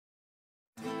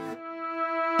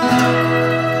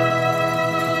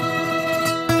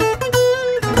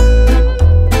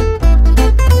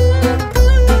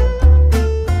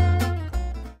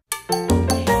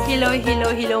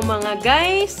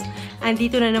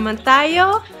andito na naman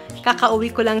tayo.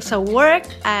 Kakauwi ko lang sa work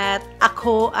at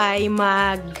ako ay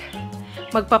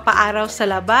magpapaaraw sa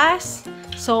labas.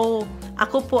 So,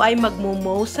 ako po ay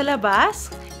magmo-mow sa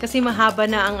labas kasi mahaba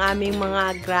na ang aming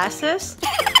mga grasses.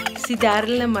 Si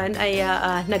Daryl naman ay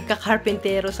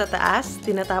nagkakarpentero sa taas.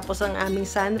 Tinatapos ang aming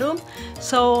sunroom.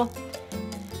 So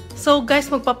guys,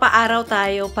 magpapaaraw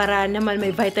tayo para naman may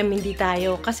vitamin D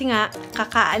tayo. Kasi nga,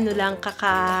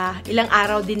 ilang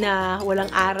araw din na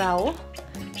walang araw.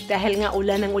 Dahil nga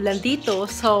ulan ng ulan dito.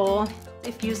 So,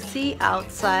 if you see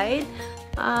outside,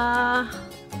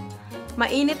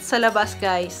 mainit sa labas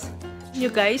guys. You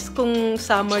guys, kung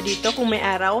summer dito, kung may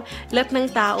araw, lahat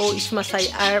ng tao is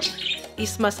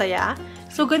masaya.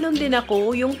 So, ganun din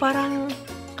ako. Yung parang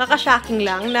kakashocking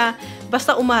lang na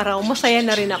basta umaraw, masaya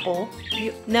na rin ako.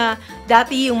 Na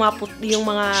dati yung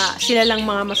sila lang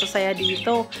mga masasaya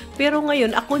dito. Pero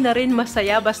ngayon, ako na rin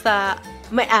masaya basta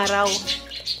may araw.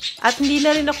 At hindi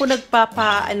na rin ako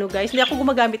guys, hindi ako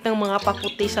gumagamit ng mga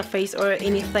paputi sa face or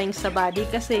anything sa body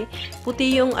kasi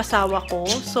puti yung asawa ko.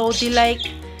 So, they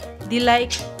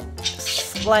like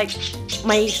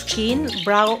my skin,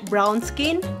 brown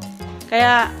skin.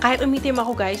 Kaya kahit umitim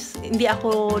ako guys, hindi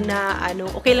ako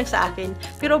okay lang sa akin.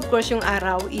 Pero of course yung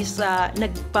araw is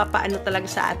nagpapaano talaga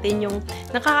sa atin, yung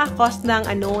nakaka-cause ng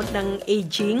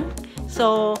aging.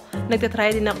 So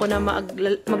nagtatry din ako na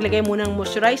maglagay muna ng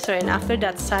moisturizer and after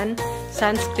that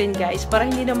sunscreen guys, para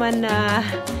hindi naman na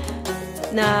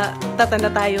tatanda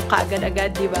tayo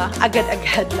kaagad-agad, di ba?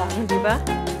 Agad-agad lang, di ba?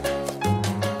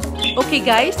 Okay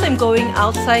guys, I'm going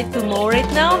outside to mow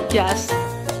right now.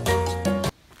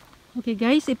 Okay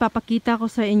guys, ipapakita ko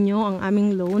sa inyo ang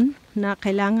aming lawn na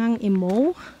kailangang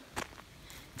i-mow.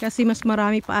 Kasi mas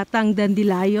marami pa ata ang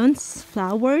dandelions,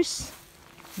 flowers.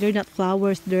 They're not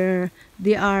flowers,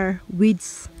 they are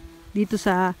weeds dito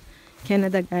sa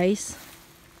Canada guys.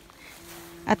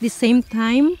 At the same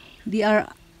time, they are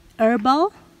herbal.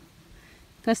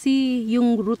 Kasi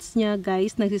yung roots niya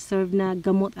guys, nagsiserve na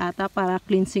gamot ata para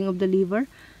cleansing of the liver.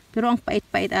 Pero ang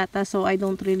pait-pait ata, so I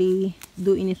don't really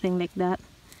do anything like that.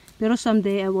 Pero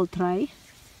someday I will try.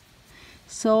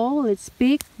 So let's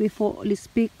pick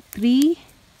 3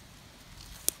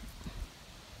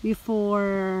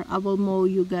 before I will mow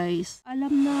you guys.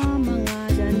 Alam na mga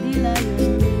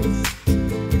dandelions.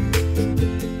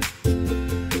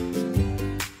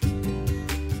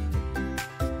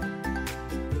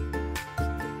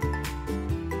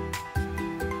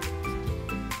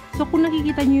 So kung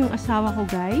nakikita niyo yung asawa ko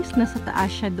guys, nasa taas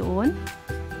siya doon.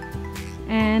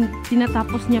 And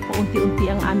tinatapos niya pa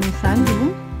unti-unti ang aming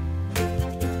sunroom.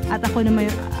 At ako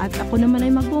naman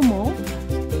ay magmo-mow.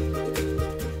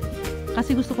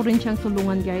 Kasi gusto ko rin siyang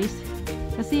tulungan guys.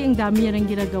 Kasi ang dami niya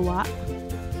rin ginagawa.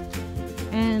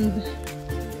 And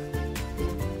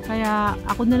kaya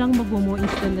ako na lang magmo-mow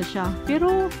instead na siya.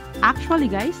 Pero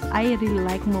actually guys, I really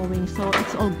like mowing. So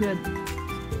it's all good.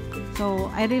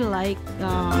 So I really like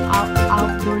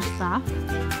outdoor stuff.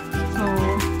 So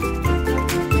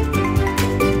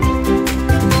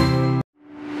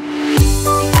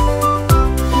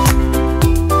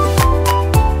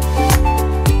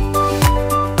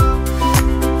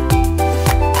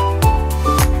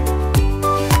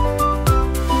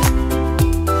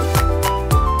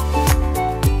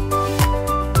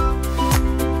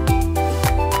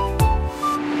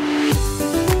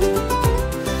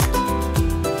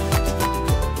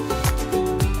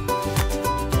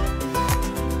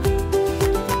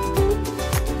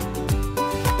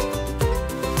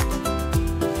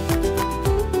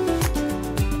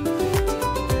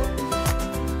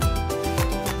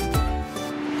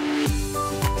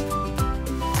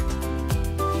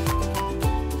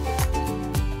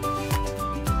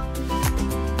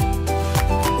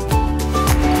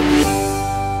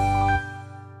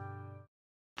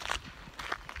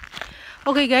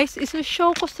okay guys,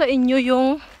 iso-show ko sa inyo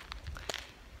yung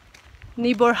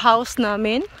neighbor house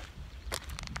namin.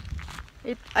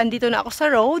 Andito na ako sa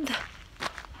road.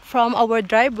 From our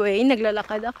driveway,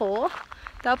 naglalakad ako.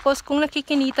 Tapos kung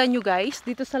nakikinita nyo guys,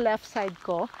 dito sa left side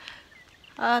ko,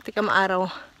 tika maaraw.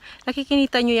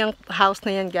 Nakikinita nyo yung house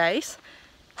na yan guys.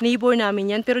 Neighbor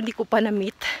namin yan, pero hindi ko pa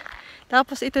na-meet.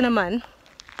 Tapos ito naman,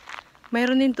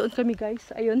 mayroon din doon kami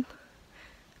guys. Ayun,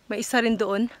 may isa rin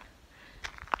doon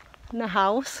na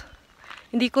house.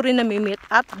 Hindi ko rin na-meet.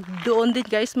 At doon din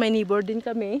guys, may neighbor din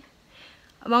kami.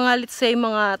 Let's say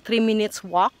mga 3 minutes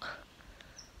walk.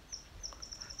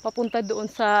 Papunta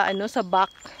doon sa sa back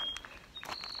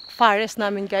forest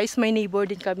namin guys. May neighbor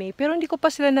din kami. Pero hindi ko pa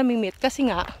sila na-meet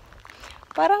kasi nga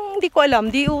parang hindi ko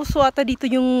alam. Di uso ata dito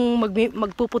yung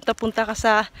magpupunta-punta ka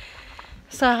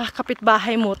sa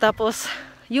kapitbahay mo. Tapos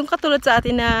yung katulad sa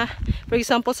atin na, for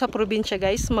example, sa probinsya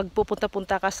guys,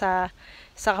 magpupunta-punta ka sa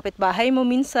kapitbahay mo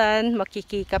minsan,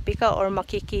 makikikape ka or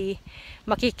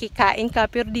makikikain ka.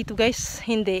 Pero dito guys,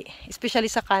 hindi. Especially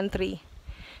sa country.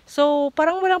 So,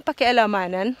 parang walang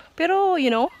pakialamanan. Pero, you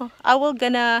know, I will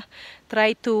gonna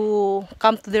try to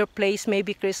come to their place,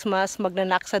 maybe Christmas,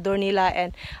 magnanak sa door nila,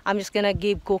 and I'm just gonna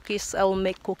give cookies. I will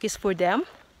make cookies for them.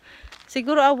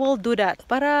 Siguro I will do that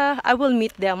para I will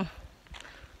meet them.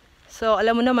 So,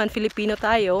 alam mo naman, Filipino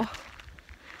tayo.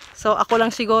 So, ako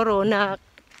lang siguro na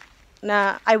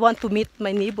I want to meet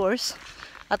my neighbors.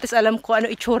 At least alam ko ano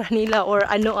itsura nila or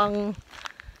ano ang,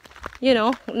 you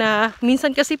know, na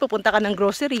minsan kasi pupunta ka ng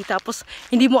grocery tapos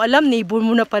hindi mo alam, neighbor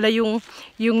mo na pala yung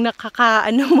nakaka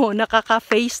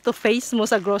face to face mo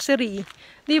sa grocery.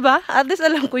 'Di ba? At least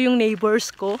alam ko yung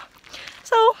neighbors ko.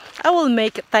 So, I will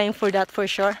make time for that for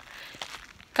sure.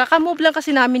 Kakamove lang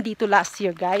kasi namin dito last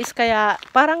year guys, kaya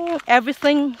parang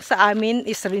everything sa amin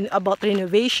is about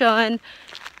renovation,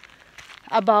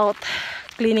 about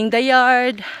cleaning the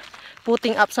yard,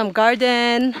 putting up some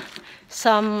garden,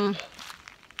 some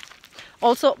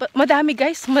also madami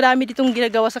guys, madami ditong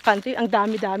ginagawa sa country, ang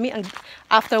dami-dami ang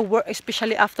after work,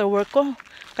 especially after work ko.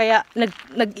 Kaya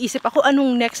nag-isip ako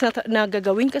anong next na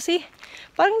gagawin kasi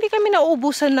parang hindi kami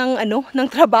nauubusan ng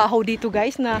trabaho dito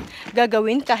guys na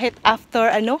gagawin kahit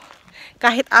after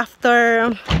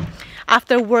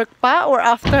after work pa or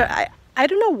after I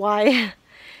don't know why.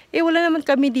 Wala naman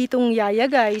kami ditong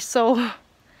yaya guys. So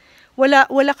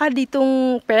wala ka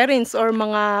ditong parents or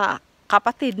mga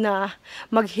kapatid na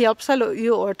mag-help sa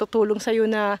iyo or tutulong sa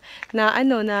iyo na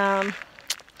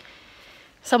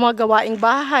sa mga gawaing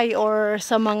bahay or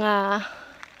sa mga,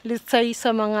 let's say,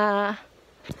 sa mga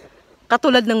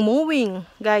katulad ng mowing,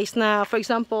 guys, na for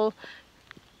example,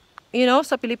 you know,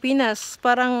 sa Pilipinas,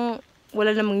 parang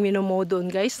wala namang minomow doon,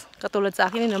 guys. Katulad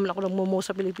sa akin, hindi naman ako nagmomow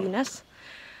sa Pilipinas.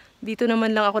 Dito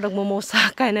naman lang ako nagmomow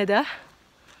sa Canada.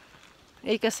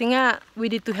 Kasi nga, we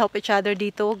need to help each other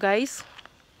dito, guys.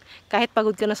 Kahit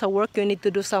pagod ka na sa work, you need to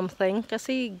do something.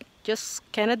 Kasi just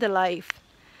Canada life.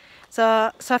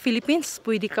 Sa Philippines,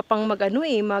 pwede ka pang mag 8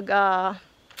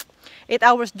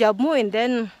 hours job mo and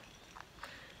then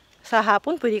sa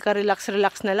hapon pwede ka relax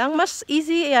na lang. Mas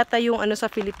easy yata yung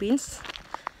sa Philippines.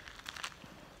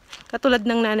 Katulad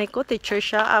ng nanay ko, teacher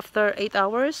siya, after 8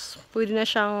 hours, pwede na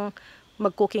siyang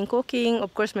mag-cooking.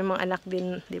 Of course, may mga anak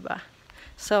din, 'di ba?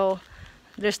 So,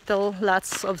 there's still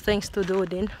lots of things to do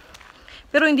din.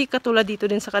 Pero hindi katulad dito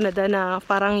din sa Canada na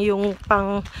parang yung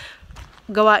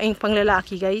gawaing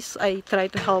panglalaki guys. I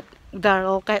try to help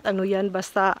Daryl kahit ano yan,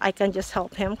 basta I can just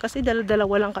help him kasi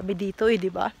dalawa lang kami dito di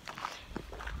ba?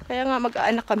 Kaya nga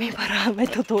mag-aanak kami para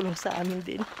may tutulong sa amin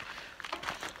din.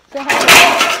 So,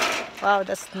 wow,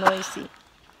 that's noisy.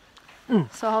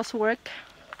 So how's work?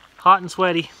 Hot and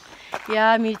sweaty.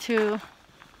 Yeah, me too.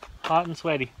 Hot and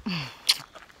sweaty.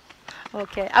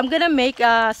 Okay, I'm gonna make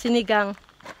sinigang.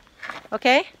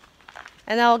 Okay?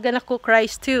 And I'm gonna cook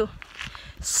rice too.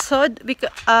 So that we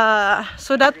Start a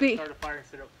fire and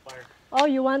sit up the fire. Oh,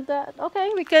 you want that? Okay,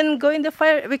 we can go in the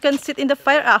fire. We can sit in the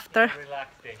fire after.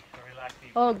 Relaxing.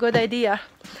 Oh, good idea.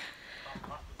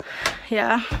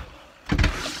 Yeah.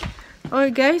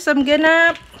 Oh, guys, I'm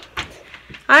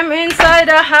inside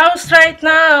the house right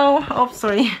now. Oh,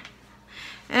 sorry.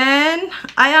 And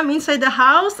I am inside the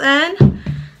house and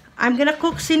I'm gonna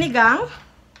cook sinigang.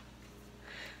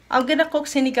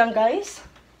 Guys.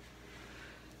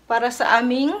 Para sa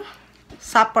aming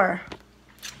supper.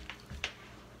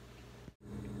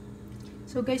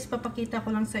 So guys, papakita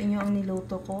ko lang sa inyo ang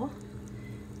niluto ko.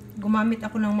 Gumamit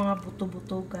ako ng mga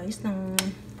buto-buto guys, ng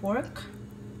pork.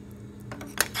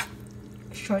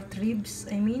 Short ribs,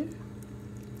 I mean.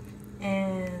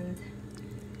 And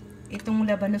itong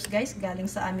labanos guys, galing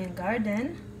sa aming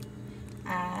garden.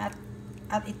 At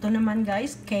ito naman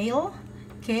guys, kale,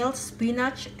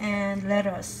 spinach, and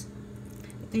lettuce.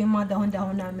 Ito yung mga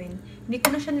dahon-dahon namin. Hindi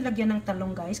ko na siya nilagyan ng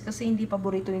talong guys kasi hindi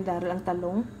paborito ni Daryl ang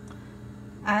talong.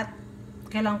 At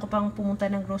kailangan ko pang pumunta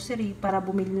ng grocery para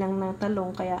bumili lang ng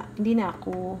talong kaya hindi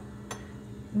ko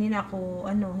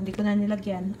na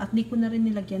nilagyan. At hindi ko na rin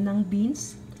nilagyan ng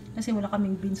beans kasi wala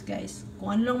kaming beans guys.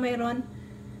 Kung ano lang mayroon,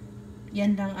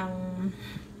 yan lang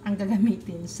ang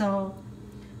gagamitin. So,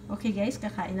 okay guys,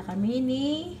 kakain na kami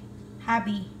ni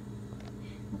Habi.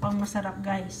 Mukhang masarap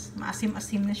guys.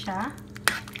 Maasim-asim na siya.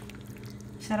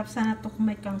 Sarap sana to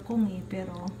kung may kangkong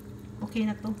pero okay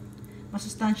na to.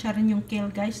 Masustansya rin yung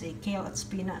kale guys kale at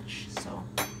spinach. So.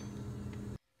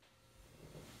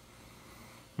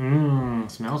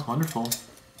 Smells wonderful.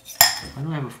 Why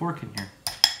do I have a fork in here?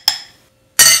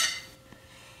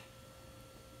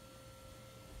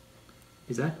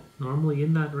 Is that normally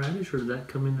in that radish, or did that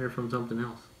come in there from something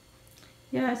else?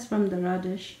 Yeah, it's from the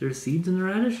radish. There's seeds in the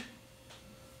radish?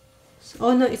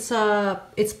 Oh no,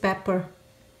 it's pepper.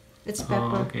 It's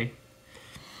pepper. Oh, okay.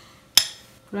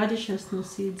 Radish has no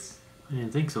seeds I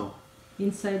didn't think so.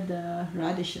 inside the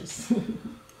radishes.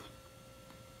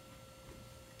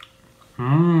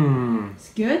 Mmm.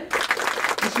 It's good.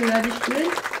 Is your radish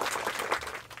good?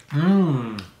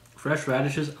 Mmm. Fresh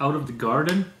radishes out of the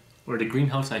garden, or the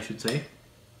greenhouse, I should say.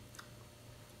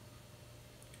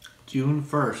 June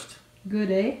 1st.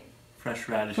 Good, eh? Fresh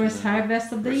radishes. First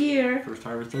harvest of the year. First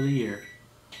harvest of the year.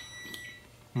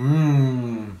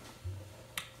 Mmm.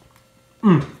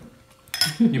 Mmm.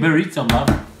 You better eat some,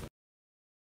 love.